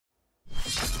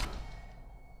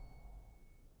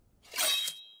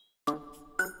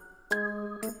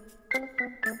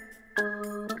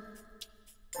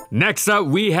Next up,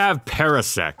 we have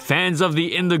Parasect. Fans of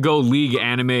the Indigo League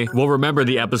anime will remember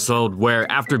the episode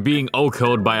where, after being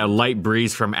OHKO'd by a light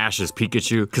breeze from Ash's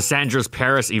Pikachu, Cassandra's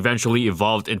Paras eventually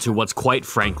evolved into what's quite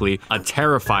frankly a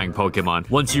terrifying Pokemon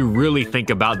once you really think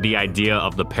about the idea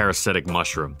of the parasitic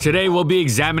mushroom. Today, we'll be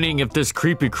examining if this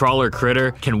creepy crawler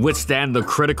critter can withstand the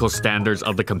critical standards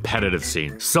of the competitive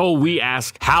scene. So we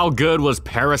ask, how good was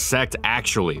Parasect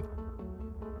actually?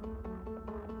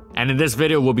 And in this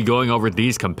video, we'll be going over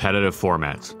these competitive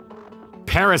formats.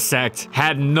 Parasect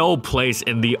had no place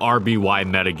in the RBY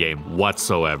metagame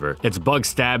whatsoever. Its bug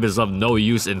stab is of no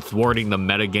use in thwarting the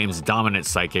metagame's dominant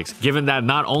psychics, given that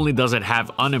not only does it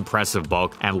have unimpressive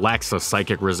bulk and lacks a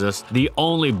psychic resist, the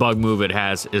only bug move it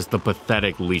has is the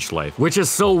pathetic leech life, which is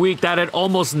so weak that it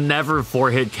almost never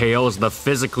 4-hit KOs the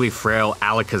physically frail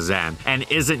Alakazam, and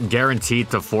isn't guaranteed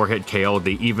to 4-hit KO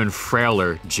the even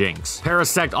frailer Jinx.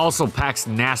 Parasect also packs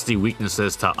nasty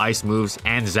weaknesses to ice moves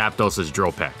and Zapdos'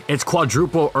 Drill Peck. Its quadruple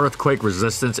earthquake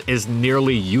resistance is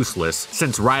nearly useless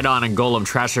since Rhydon and Golem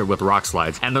trash it with rock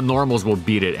slides, and the normals will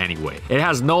beat it anyway. It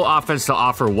has no offense to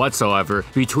offer whatsoever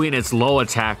between its low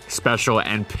attack, special,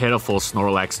 and pitiful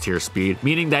Snorlax tier speed,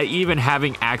 meaning that even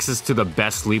having access to the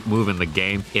best sleep move in the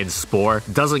game, in Spore,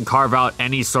 doesn't carve out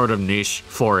any sort of niche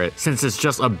for it since it's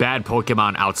just a bad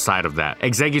Pokemon outside of that.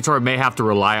 Exeggutor may have to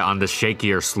rely on the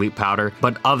shakier sleep powder,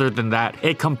 but other than that,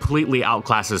 it completely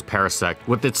outclasses Parasect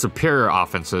with its superior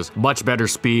offenses, much better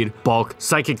speed, bulk,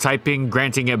 psychic typing,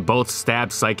 granting it both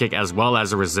stab psychic as well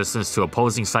as a resistance to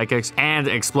opposing psychics, and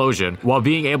explosion, while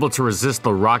being able to resist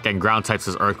the rock and ground types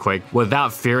as earthquake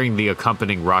without fearing the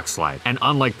accompanying rock slide. And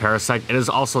unlike Parasect, it is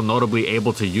also notably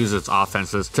able to use its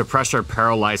offenses to pressure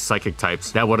paralyzed psychic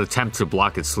types that would attempt to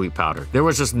block its sleep powder. There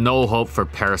was just no hope for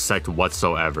Parasect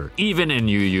whatsoever. Even in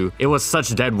UU, it was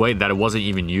such dead weight that it wasn't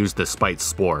even used despite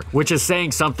Spore, which is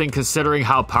saying something considering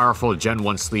how powerful Gen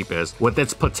 1 Sleep is, with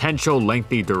its potential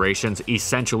lengthy durations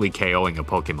essentially KOing a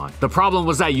Pokemon. The problem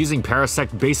was that using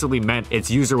Parasect basically meant its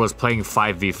user was playing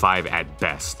 5v5 at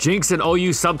best. Jinx and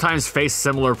OU sometimes faced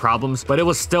similar problems, but it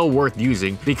was still worth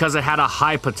using because it had a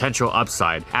high potential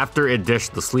upside after it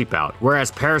dished the sleep out, whereas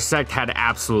Parasect had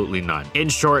absolutely none. In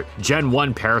short, Gen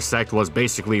 1 Parasect was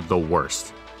basically the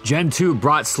worst. Gen 2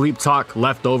 brought Sleep Talk,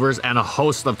 Leftovers, and a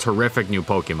host of terrific new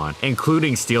Pokemon,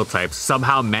 including Steel types,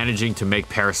 somehow managing to make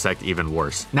Parasect even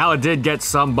worse. Now it did get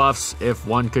some buffs, if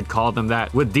one could call them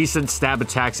that, with decent stab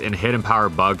attacks in Hidden Power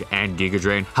Bug and Giga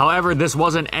Drain. However, this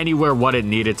wasn't anywhere what it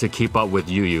needed to keep up with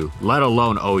UU, let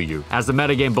alone OU, as the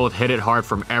metagame both hit it hard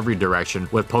from every direction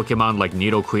with Pokemon like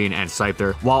Nidoqueen and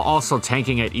Scyther, while also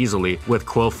tanking it easily with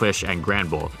Quillfish and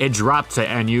Granbull. It dropped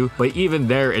to NU, but even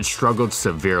there it struggled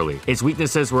severely. Its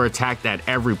weaknesses were attacked at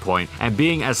every point, and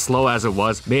being as slow as it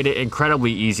was made it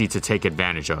incredibly easy to take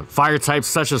advantage of. Fire types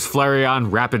such as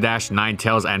Flareon, Rapidash,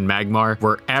 Ninetales, and Magmar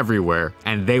were everywhere,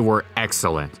 and they were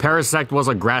excellent. Parasect was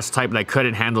a grass type that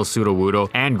couldn't handle Sudowoodo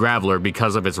and Graveler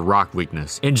because of its rock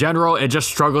weakness. In general, it just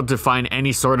struggled to find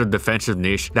any sort of defensive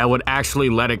niche that would actually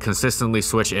let it consistently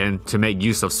switch in to make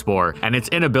use of Spore, and its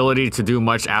inability to do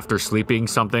much after sleeping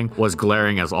something was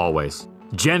glaring as always.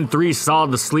 Gen 3 saw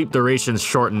the sleep durations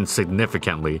shortened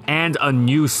significantly, and a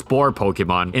new Spore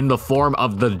Pokemon in the form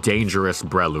of the dangerous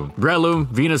Breloom. Breloom,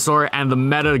 Venusaur, and the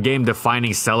meta-game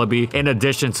defining Celebi, in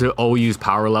addition to OU's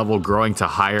power level growing to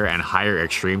higher and higher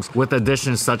extremes, with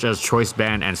additions such as Choice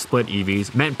Band and Split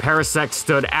EVs, meant Parasect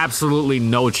stood absolutely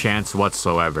no chance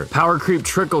whatsoever. Power creep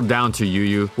trickled down to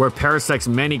UU, where Parasect's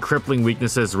many crippling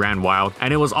weaknesses ran wild,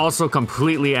 and it was also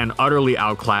completely and utterly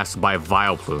outclassed by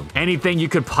Vileplume. Anything you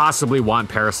could possibly want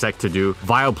Parasect to do,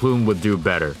 Vileplume would do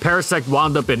better. Parasect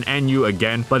wound up in NU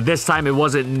again, but this time it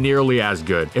wasn't nearly as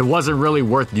good. It wasn't really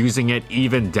worth using it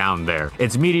even down there.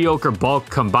 Its mediocre bulk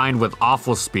combined with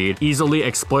awful speed, easily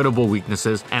exploitable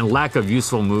weaknesses, and lack of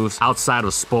useful moves outside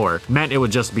of Spore meant it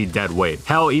would just be dead weight.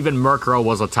 Hell, even Murkrow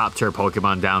was a top tier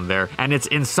Pokemon down there, and its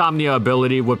Insomnia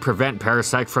ability would prevent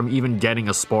Parasect from even getting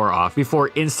a Spore off before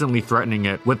instantly threatening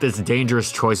it with its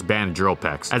dangerous Choice Band Drill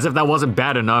Pecks. As if that wasn't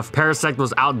bad enough, Parasect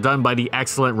was outdone by the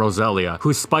excellent Roselia,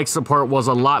 whose spike support was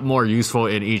a lot more useful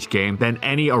in each game than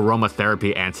any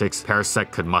aromatherapy antics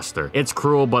Parasect could muster. It's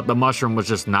cruel, but the mushroom was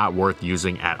just not worth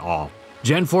using at all.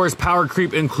 Gen 4's power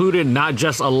creep included not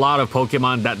just a lot of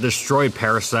Pokemon that destroyed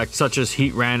Parasect, such as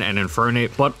Heatran and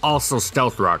Infernape, but also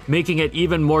Stealth Rock, making it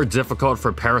even more difficult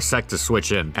for Parasect to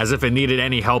switch in, as if it needed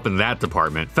any help in that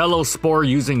department. Fellow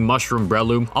Spore-using Mushroom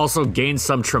Breloom also gained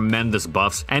some tremendous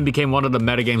buffs and became one of the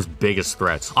metagame's biggest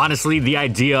threats. Honestly, the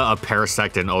idea of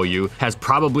Parasect in OU has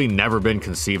probably never been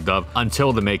conceived of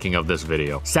until the making of this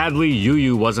video. Sadly,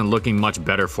 UU wasn't looking much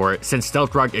better for it, since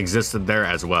Stealth Rock existed there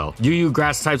as well. UU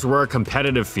grass types were a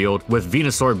competitive field, with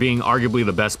Venusaur being arguably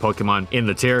the best Pokemon in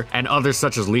the tier, and others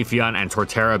such as Leafeon and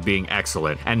Torterra being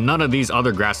excellent, and none of these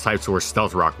other grass types were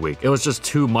Stealth Rock weak. It was just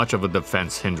too much of a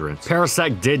defense hindrance.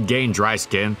 Parasect did gain Dry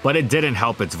Skin, but it didn't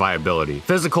help its viability.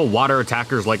 Physical water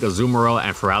attackers like Azumarill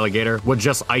and Feraligatr would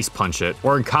just Ice Punch it,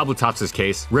 or in Kabutops'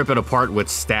 case, rip it apart with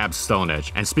Stab Stone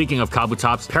Edge. And speaking of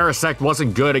Kabutops, Parasect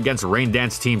wasn't good against Rain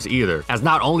Dance teams either, as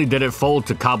not only did it fold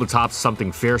to Kabutops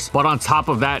something fierce, but on top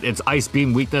of that, its Ice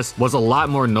Beam weakness was a lot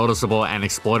more noticeable and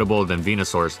exploitable than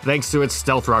Venusaur's, thanks to its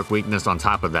Stealth Rock weakness on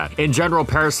top of that. In general,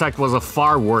 Parasect was a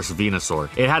far worse Venusaur.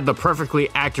 It had the perfectly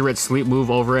accurate sleep move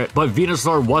over it, but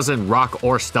Venusaur wasn't Rock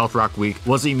or Stealth Rock weak,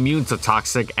 was immune to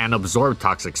Toxic and absorbed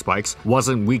Toxic spikes,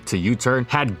 wasn't weak to U-turn,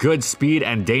 had good speed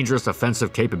and dangerous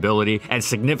offensive capability, and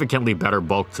significantly better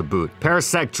bulk to boot.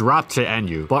 Parasect dropped to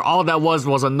NU, but all that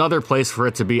was another place for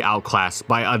it to be outclassed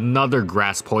by another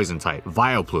grass poison type,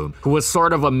 Vileplume, who was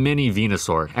sort of a mini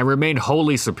Venusaur and remained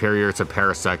wholly superior to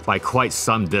Parasect by quite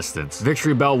some distance.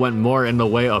 Victory Bell went more in the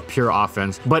way of pure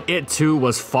offense, but it too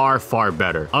was far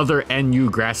better. Other NU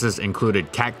grasses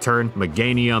included Cacturne,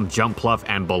 Meganium, Jumpluff,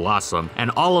 and Blossom,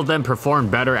 and all of them performed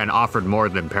better and offered more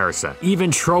than Parasect. Even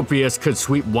Tropius could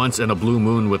sweep once in a blue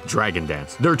moon with Dragon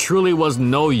Dance. There truly was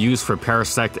no use for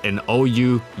Parasect in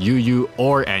OU, UU,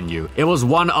 or NU. It was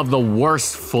one of the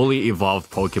worst fully evolved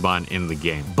Pokemon in the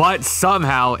game. But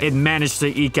somehow, it managed to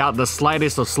eke out the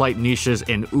slightest of slight niches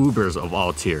in Ubers of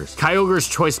all tiers. Kyogre's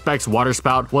Choice Specs Water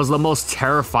Spout was the most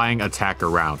terrifying attack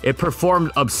around. It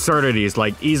performed absurdities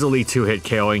like easily 2-hit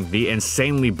KOing the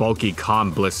insanely bulky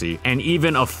Calm Blissey, and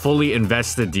even a fully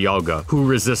invested Dialga, who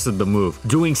resisted the move,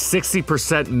 doing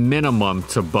 60% minimum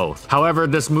to both. However,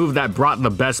 this move that brought the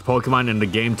best Pokemon in the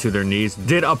game to their knees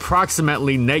did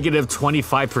approximately negative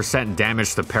 25%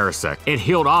 damage to Parasect. It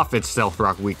healed off its Stealth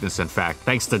Rock weakness, in fact,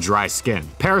 thanks to Dry Skin.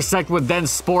 Parasect would then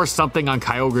spore something on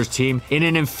Kyogre's team in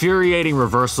an infuriating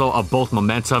reversal of both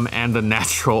momentum and the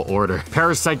natural order.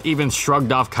 Parasect even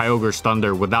shrugged off Kyogre's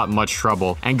Thunder without much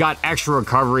trouble and got extra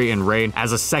recovery in Rain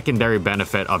as a secondary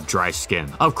benefit of Dry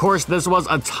Skin. Of course, this was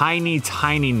a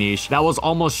tiny niche that was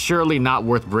almost surely not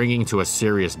worth bringing to a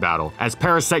serious battle, as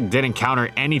Parasect didn't counter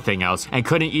anything else and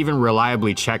couldn't even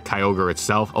reliably check Kyogre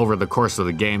itself over the course of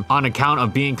the game on account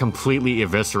of being completely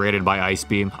eviscerated by Ice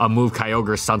Beam, a move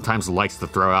Kyogre sometimes likes to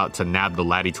throw out to nab the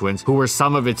Lati twins, who were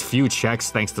some of its few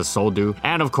checks thanks to Soul Dew,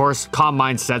 and of course, Calm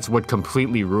Mind sets would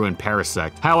completely ruin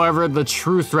Parasect. However, the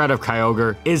true threat of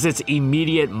Kyogre is its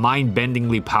immediate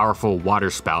mind-bendingly powerful Water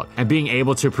Spout, and being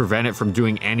able to prevent it from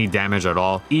doing any damage at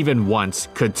all, even once,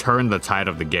 could turn the tide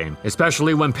of the game,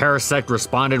 especially when Parasect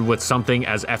responded with something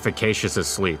as efficacious as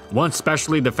Sleep. Once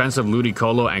specially defensive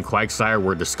Ludicolo and Quagsire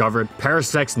were discovered,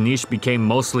 Parasect's niche became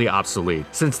mostly obsolete,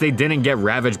 since they didn't get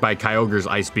ravaged by Kyogre's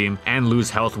Ice Beam and lose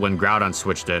health when Groudon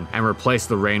switched in and replaced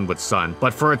the Rain with Sun.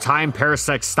 But for a time,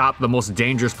 Parasect stopped the most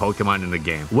dangerous Pokemon in the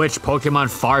game, which Pokemon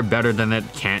far better than it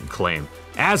can't claim.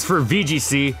 As for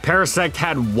VGC, Parasect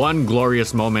had one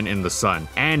glorious moment in the sun,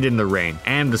 and in the rain,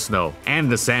 and the snow,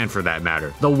 and the sand for that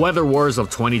matter. The Weather Wars of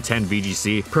 2010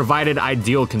 VGC provided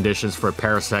ideal conditions for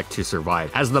Parasect to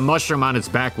survive, as the mushroom on its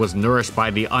back was nourished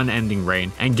by the unending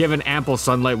rain and given ample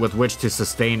sunlight with which to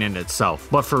sustain in itself.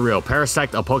 But for real,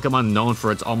 Parasect, a Pokemon known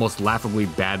for its almost laughably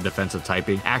bad defensive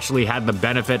typing, actually had the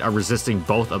benefit of resisting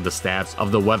both of the stabs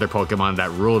of the weather Pokemon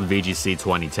that ruled VGC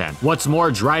 2010. What's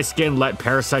more, Dry Skin let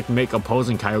Parasect make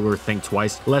opposing Kyogre think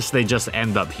twice, lest they just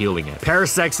end up healing it.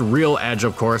 Parasect's real edge,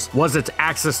 of course, was its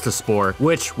access to Spore,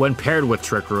 which, when paired with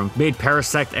Trick Room, made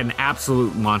Parasect an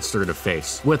absolute monster to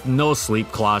face. With no Sleep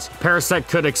Claws, Parasect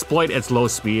could exploit its low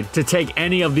speed to take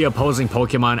any of the opposing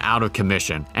Pokemon out of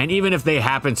commission, and even if they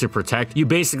happened to Protect, you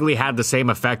basically had the same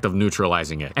effect of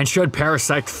neutralizing it. And should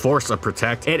Parasect force a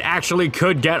Protect, it actually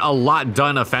could get a lot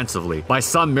done offensively. By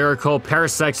some miracle,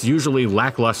 Parasect's usually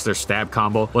lackluster stab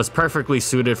combo was perfectly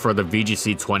suited for the VGC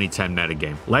 2010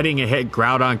 metagame, letting it hit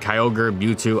Groudon, Kyogre,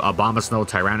 Mewtwo, Abomasnow,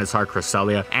 Tyranitar,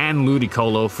 Cresselia, and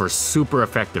Ludicolo for super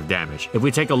effective damage. If we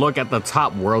take a look at the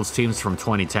top Worlds teams from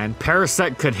 2010,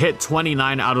 Parasect could hit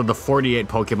 29 out of the 48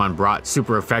 Pokemon brought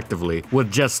super effectively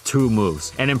with just 2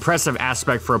 moves, an impressive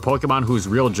aspect for a Pokemon whose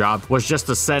real job was just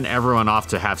to send everyone off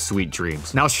to have sweet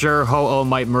dreams. Now sure, Ho-Oh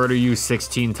might murder you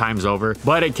 16 times over,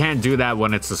 but it can't do that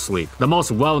when it's asleep. The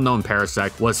most well-known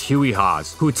Parasect was Huey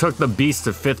Haas, who took the beast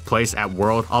to 5th place at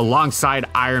World alongside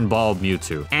Iron Ball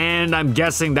Mewtwo. And I'm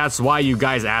guessing that's why you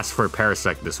guys asked for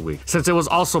Parasect this week, since it was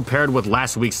also paired with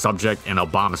last week's subject in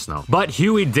Abomasnow. But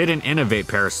Huey didn't innovate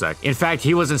Parasect. In fact,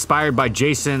 he was inspired by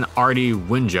Jason Artie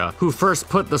Winja, who first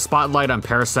put the spotlight on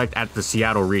Parasect at the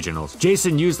Seattle Regionals.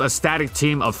 Jason used a static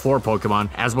team of 4 Pokemon,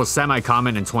 as was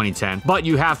semi-common in 2010, but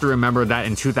you have to remember that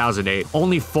in 2008,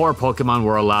 only 4 Pokemon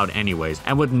were allowed anyways,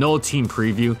 and with no team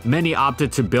preview, many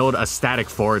opted to build a static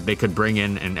 4 they could bring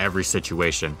in every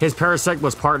situation. His Parasect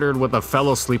was partnered with a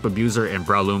fellow sleep abuser in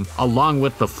Breloom, along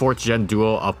with the 4th gen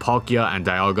duo of Palkia and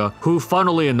Dialga, who,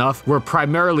 funnily enough, were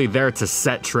primarily there to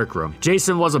set Trick Room.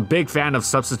 Jason was a big fan of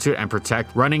Substitute and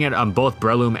Protect, running it on both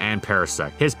Breloom and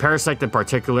Parasect. His Parasect in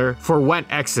particular forewent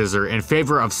X-Scissor in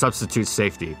favor of Substitute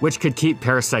safety, which could keep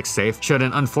Parasect safe should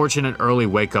an unfortunate early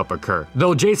wake-up occur.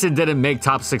 Though Jason didn't make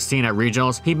top 16 at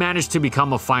regionals, he managed to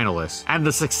become a finalist, and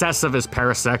the success of his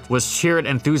Parasect was cheered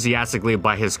enthusiastically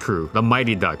by his crew, the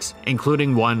Mighty Ducks,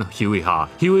 including one Huey Ha.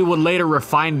 Huey would later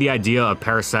refine the idea of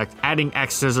Parasect, adding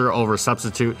X-Scissor over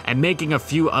Substitute and making a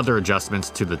few other adjustments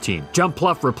to the team. Jump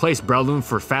Pluff replaced Breloom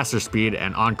for faster speed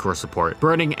and encore support,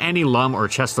 burning any Lum or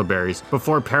Chesto Berries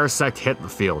before Parasect hit the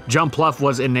field. Jump Pluff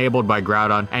was enabled by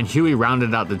Groudon, and Huey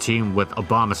rounded out the team with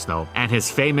Abomasnow and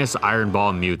his famous Iron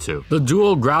Ball Mewtwo. The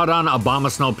dual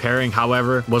Groudon-Abomasnow pairing,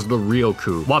 however, was the real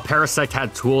coup. While Parasect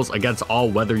had tools against all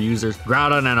weather users,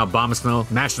 Groudon and Abomasnow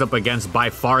matched up against by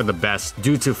far the best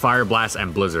due to Fire Blast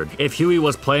and Blizzard. If Huey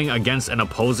was playing against an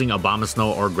opposing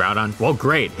Abomasnow or Groudon, well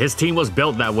great, his team was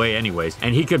built that way anyways,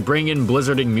 and he could bring in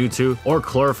Blizzarding Mewtwo or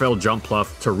Chlorophyll Jump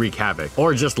Pluff to wreak havoc,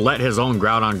 or just let his own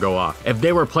Groudon go off. If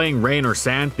they were playing Rain or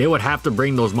Sand, they would have to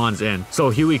bring those mons in, so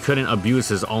Huey couldn't abuse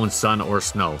his own Sun or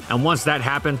Snow. And once that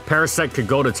happened, Parasect could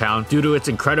go to town due to its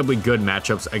incredibly good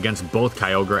matchups against both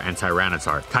Kyogre and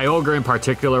Tyranitar. Kyogre in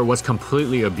particular was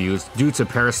completely abused due to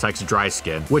Parasect's dry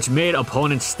skin, which made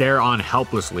opponents stare on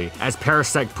helplessly as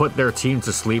Parasect put their team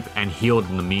to sleep and healed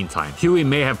in the meantime. Huey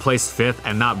may have placed 5th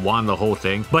and not won the whole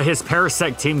thing, but his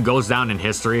Parasect team goes down in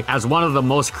history as one of the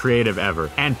most creative ever,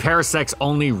 and Parasect's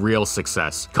only real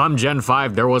success. Come Gen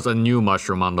 5, there was a new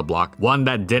mushroom on the block, one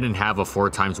that didn't have a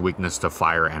 4x weakness to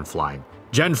fire and flying.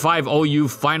 Gen 5 OU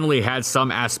finally had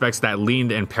some aspects that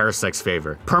leaned in Parasect's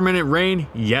favor. Permanent Rain?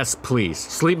 Yes please.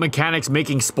 Sleep mechanics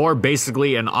making Spore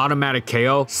basically an automatic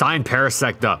KO? Sign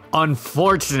Parasect up.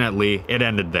 Unfortunately, it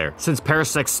ended there, since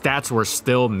Parasect's stats were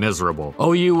still miserable.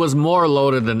 OU was more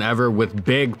loaded than ever with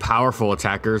big, powerful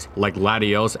attackers like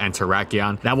Latios and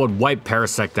Terrakion that would wipe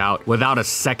Parasect out without a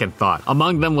second thought.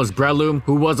 Among them was Breloom,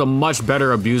 who was a much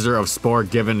better abuser of Spore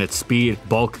given its speed,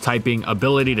 bulk, typing,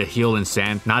 ability to heal in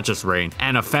sand, not just rain,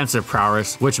 and offensive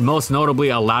prowess, which most notably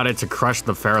allowed it to crush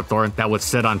the Ferrothorn that would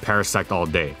sit on Parasect all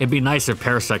day. It'd be nice if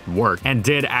Parasect worked, and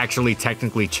did actually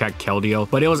technically check Keldeo,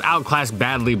 but it was outclassed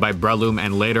badly by Breloom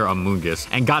and later Amoonguss,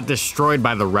 and got destroyed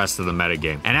by the rest of the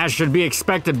metagame. And as should be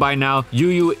expected by now,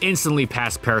 UU instantly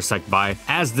passed Parasect by,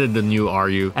 as did the new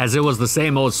RU, as it was the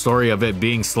same old story of it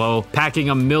being slow, packing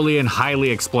a million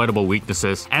highly exploitable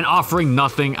weaknesses, and offering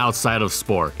nothing outside of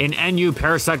Spore. In NU,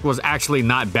 Parasect was actually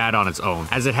not bad on its own,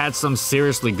 as it had some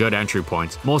seriously good entry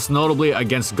points, most notably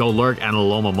against Golurk and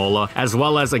Alomomola, as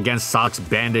well as against Sock's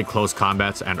banded close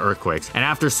combats and Earthquakes. And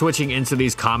after switching into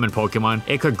these common Pokemon,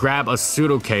 it could grab a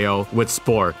pseudo KO with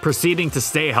Spore, proceeding to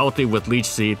stay healthy with Leech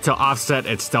Seed to offset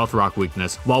its Stealth Rock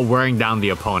weakness while wearing down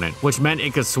the opponent, which meant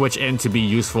it could switch in to be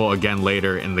useful again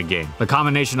later in the game. The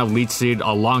combination of Leech Seed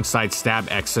alongside Stab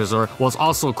X-Scissor was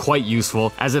also quite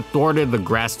useful, as it thwarted the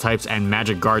Grass types and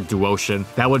Magic Guard Duotion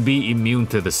that would be immune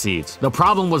to the seeds. The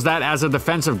problem was that as a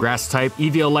defensive Grass type,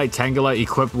 Eviolite Tangela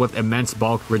equipped with immense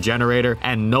bulk, regenerator,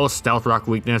 and no Stealth Rock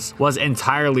weakness was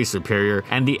entirely superior,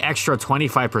 and the extra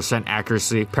 25%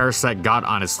 accuracy Parasect got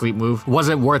on its sleep move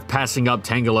wasn't worth passing up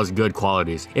Tangela's good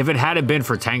qualities. If it hadn't been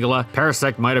for Tangela,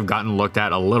 Parasect might have gotten looked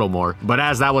at a little more, but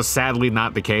as that was sadly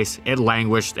not the case, it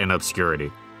languished in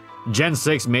obscurity. Gen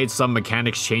 6 made some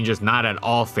mechanics changes not at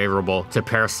all favorable to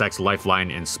Parasect's lifeline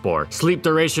in Spore. Sleep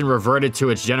duration reverted to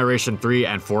its Generation 3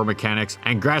 and 4 mechanics,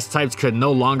 and Grass types could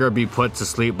no longer be put to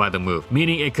sleep by the move,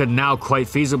 meaning it could now quite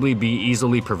feasibly be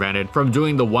easily prevented from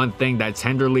doing the one thing that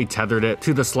tenderly tethered it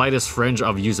to the slightest fringe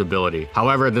of usability.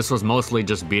 However, this was mostly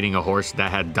just beating a horse that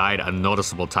had died a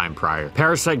noticeable time prior.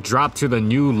 Parasect dropped to the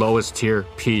new lowest tier,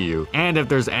 PU, and if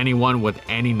there's anyone with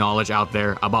any knowledge out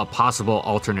there about possible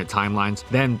alternate timelines,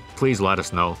 then please let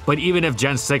us know. But even if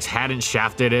Gen 6 hadn't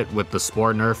shafted it with the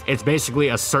Spore nerf, it's basically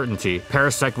a certainty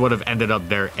Parasect would have ended up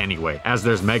there anyway, as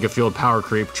there's Mega Field power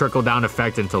creep, trickle down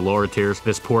effect into lower tiers,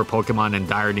 this poor Pokemon in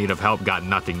dire need of help got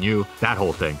nothing new, that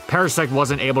whole thing. Parasect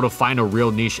wasn't able to find a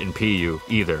real niche in PU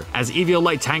either, as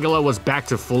Eviolite Tangela was back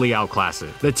to fully outclass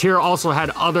it. The tier also had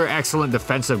other excellent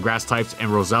defensive grass types in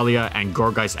Roselia and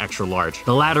Gourgeist Extra Large,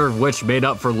 the latter of which made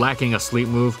up for lacking a sleep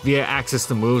move via access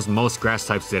to moves most grass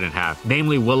types didn't have,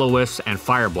 namely Will-O-Wisp and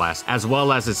Fire Blast, as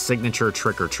well as its signature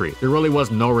Trick or Treat. There really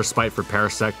was no respite for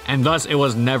Parasect, and thus it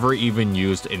was never even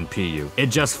used in PU. It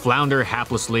just floundered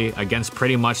haplessly against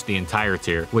pretty much the entire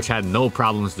tier, which had no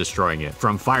problems destroying it,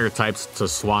 from fire types to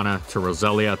Swanna to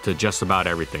Roselia to just about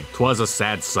everything. 'Twas a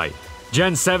sad sight.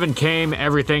 Gen 7 came,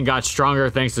 everything got stronger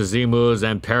thanks to Z-moves,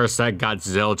 and Parasect got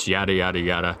zilch, yada yada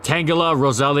yada. Tangela,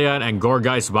 Roselia, and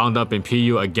Gourgeist wound up in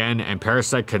PU again, and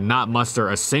Parasect could not muster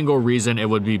a single reason it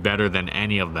would be better than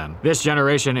any of them. This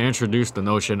generation introduced the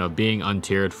notion of being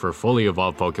untiered for fully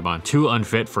evolved Pokemon, too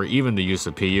unfit for even the use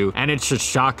of PU, and it should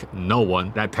shock no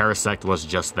one that Parasect was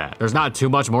just that. There's not too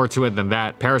much more to it than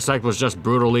that. Parasect was just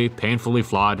brutally, painfully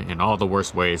flawed in all the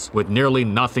worst ways, with nearly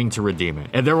nothing to redeem it.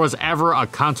 If there was ever a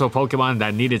Kanto Pokemon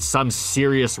that needed some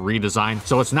serious redesign,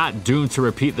 so it's not doomed to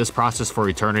repeat this process for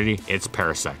eternity, it's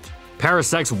Parasect.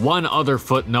 Parasect's one other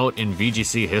footnote in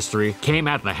VGC history came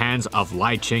at the hands of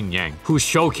Lai Ching-Yang, who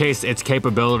showcased its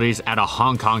capabilities at a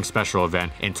Hong Kong special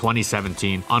event in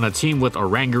 2017 on a team with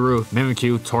Oranguru,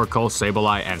 Mimikyu, Torkoal,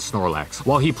 Sableye, and Snorlax.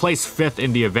 While he placed 5th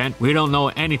in the event, we don't know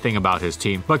anything about his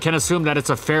team, but can assume that it's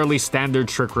a fairly standard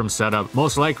Trick Room setup,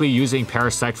 most likely using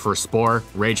Parasect for Spore,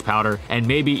 Rage Powder, and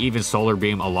maybe even Solar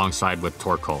Beam alongside with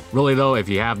Torkoal. Really though, if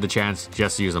you have the chance,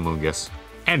 just use Amoonguss.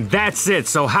 And that's it.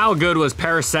 So how good was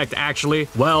Parasect actually?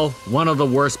 Well, one of the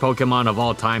worst Pokemon of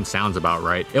all time sounds about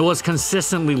right. It was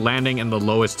consistently landing in the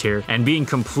lowest tier and being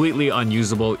completely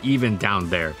unusable even down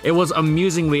there. It was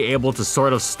amusingly able to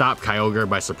sort of stop Kyogre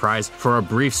by surprise for a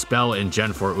brief spell in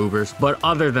Gen 4 Ubers, but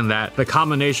other than that, the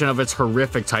combination of its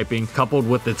horrific typing coupled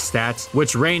with its stats,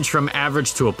 which range from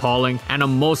average to appalling, and a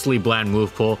mostly bland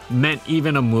move pool, meant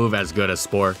even a move as good as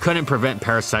Spore couldn't prevent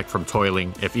Parasect from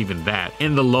toiling, if even that,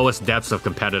 in the lowest depths of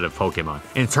competitive Pokemon.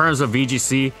 In terms of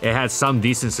VGC, it had some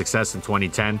decent success in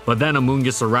 2010, but then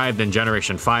Amoonguss arrived in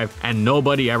Generation 5, and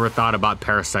nobody ever thought about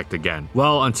Parasect again.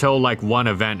 Well, until like one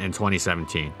event in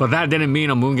 2017. But that didn't mean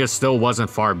Amoonguss still wasn't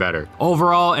far better.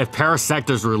 Overall, if Parasect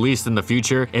is released in the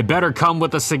future, it better come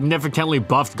with a significantly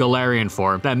buffed Galarian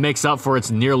form that makes up for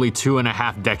its nearly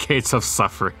 2.5 decades of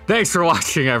suffering. Thanks for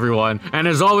watching, everyone. And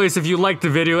as always, if you liked the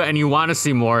video and you want to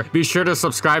see more, be sure to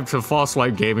subscribe to False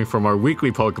Swipe Gaming for more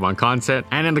weekly Pokemon content.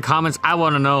 And in the comments, I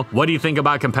want to know, what do you think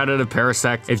about competitive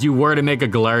Parasect? If you were to make a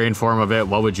Galarian form of it,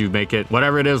 what would you make it?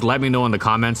 Whatever it is, let me know in the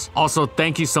comments. Also,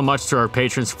 thank you so much to our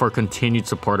patrons for continued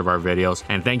support of our videos,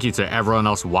 and thank you to everyone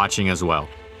else watching as well.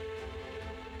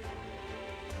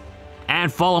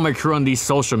 And follow my crew on these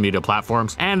social media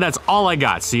platforms. And that's all I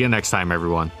got. See you next time,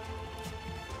 everyone.